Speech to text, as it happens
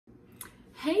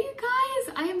Hey you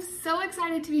guys, I am so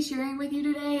excited to be sharing with you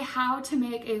today how to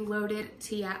make a loaded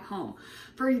tea at home.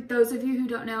 For those of you who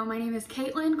don't know, my name is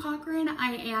Caitlin Cochran.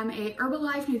 I am a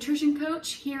Herbalife nutrition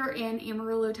coach here in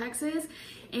Amarillo, Texas,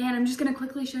 and I'm just gonna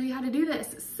quickly show you how to do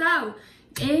this. So,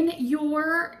 in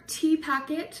your tea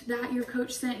packet that your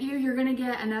coach sent you, you're gonna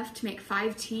get enough to make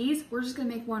 5 teas. We're just gonna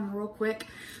make one real quick.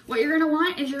 What you're gonna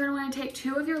want is you're gonna wanna take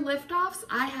 2 of your lift-offs.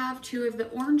 I have 2 of the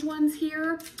orange ones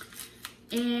here,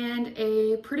 and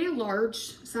a pretty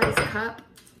large size cup.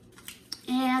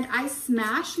 And I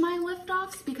smash my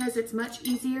lift-offs because it's much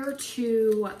easier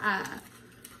to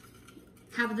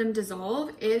have them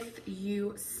dissolve if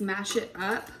you smash it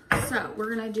up. So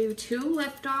we're gonna do 2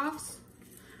 lift-offs.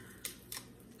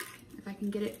 If I can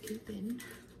get it open.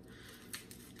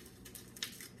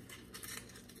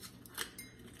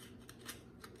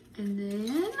 And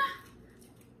then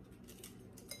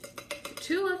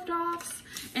 2 lift-offs.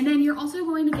 And then you're also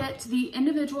going to get the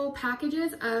individual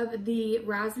packages of the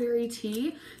raspberry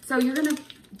tea. So you're gonna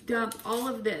dump all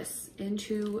of this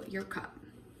into your cup.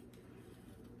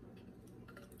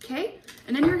 Okay,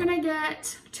 and then you're gonna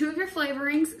get 2 of your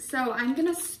flavorings. So I'm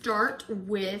gonna start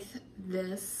with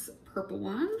this purple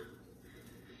one.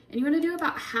 And you wanna do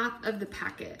about half of the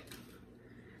packet.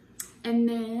 And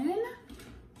then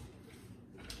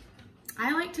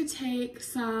I like to take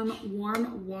some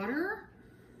warm water.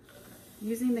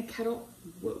 Using the kettle,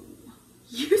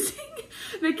 using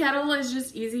the kettle is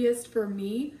just easiest for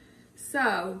me.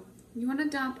 So you wanna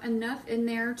dump enough in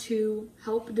there to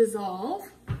help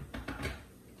dissolve.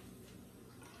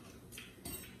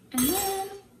 And then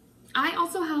I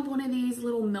also have one of these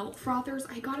little milk frothers.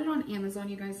 I got it on Amazon,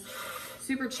 you guys,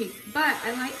 super cheap. But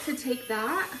I like to take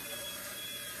that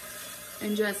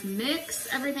and just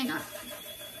mix everything up.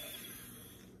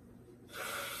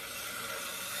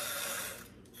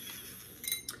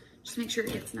 Just make sure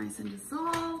it gets nice and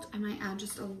dissolved. I might add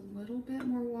just a little bit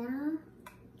more water.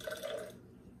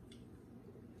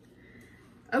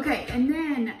 Okay, and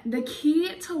then the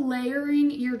key to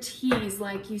layering your teas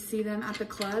like you see them at the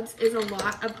clubs is a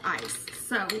lot of ice.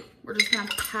 So we're just gonna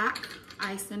pack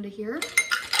ice into here.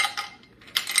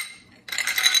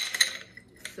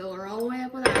 Fill her all the way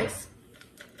up with ice.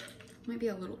 Might be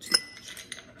a little too much.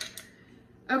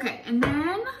 Okay, and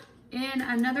then in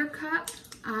another cup,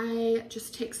 I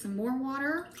just take some more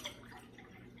water.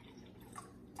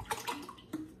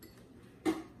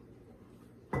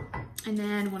 And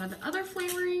then one of the other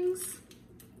flavorings,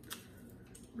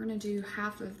 we're gonna do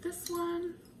half of this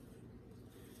one.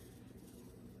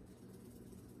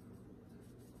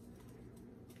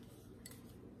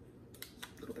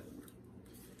 A little bit more.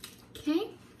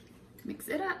 Okay, mix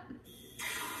it up.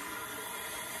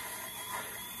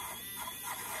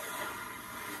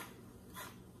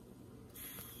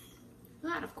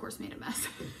 That of course made a mess.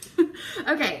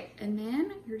 Okay, and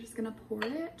then you're just gonna pour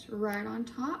it right on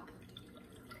top,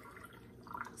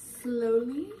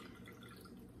 slowly,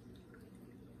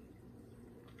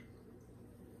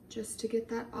 just to get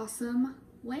that awesome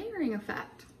layering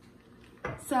effect.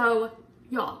 So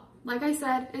y'all, like I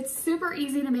said, it's super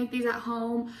easy to make these at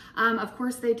home. Of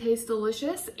course they taste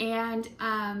delicious, and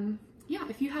yeah,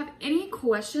 if you have any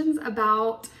questions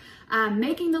about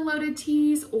making the loaded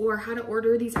teas or how to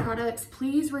order these products,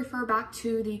 please refer back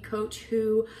to the coach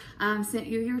who sent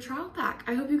you your trial pack.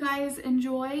 I hope you guys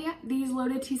enjoy these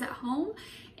loaded teas at home,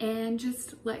 and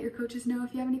just let your coaches know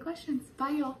if you have any questions.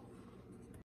 Bye y'all.